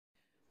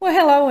Well,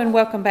 hello and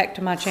welcome back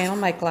to my channel,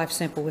 Make Life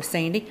Simple with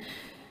Sandy.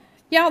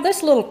 Y'all,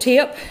 this little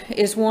tip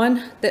is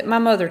one that my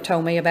mother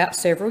told me about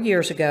several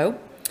years ago.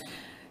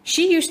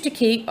 She used to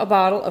keep a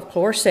bottle of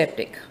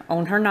Chloraseptic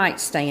on her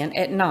nightstand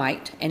at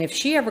night, and if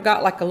she ever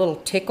got like a little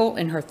tickle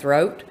in her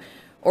throat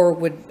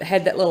or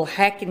had that little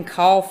hacking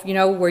cough, you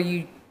know, where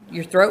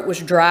your throat was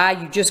dry,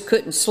 you just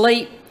couldn't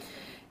sleep,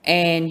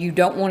 and you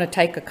don't want to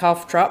take a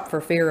cough drop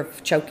for fear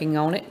of choking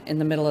on it in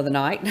the middle of the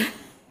night,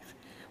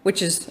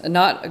 which is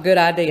not a good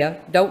idea.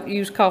 Don't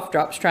use cough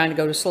drops trying to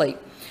go to sleep.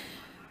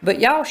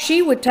 But y'all,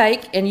 she would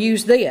take and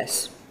use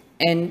this,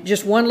 and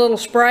just one little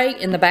spray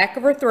in the back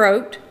of her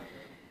throat.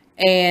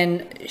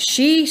 And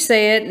she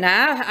said,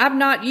 now I've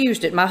not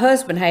used it, my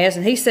husband has,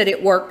 and he said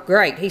it worked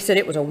great. He said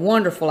it was a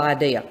wonderful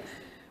idea.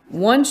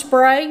 One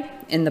spray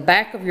in the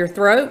back of your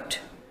throat,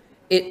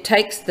 it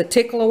takes the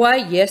tickle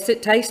away. Yes,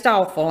 it tastes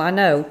awful, I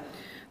know,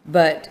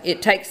 but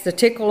it takes the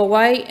tickle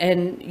away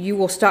and you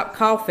will stop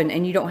coughing,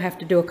 and you don't have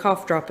to do a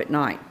cough drop at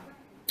night.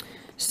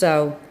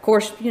 So, of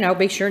course, you know,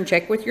 be sure and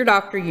check with your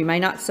doctor. You may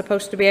not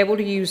supposed to be able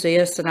to use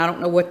this, and I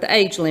don't know what the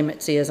age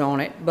limits is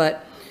on it,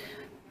 but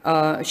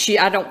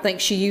I don't think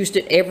she used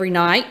it every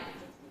night.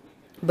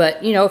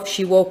 But, you know, if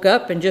she woke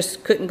up and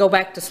just couldn't go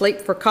back to sleep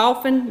for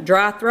coughing,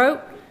 dry throat,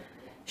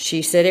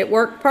 she said it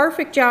worked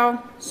perfect,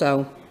 y'all.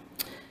 So,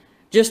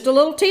 just a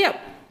little tip.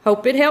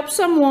 Hope it helps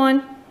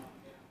someone.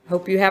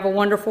 Hope you have a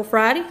wonderful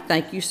Friday.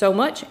 Thank you so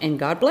much, and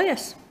God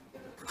bless.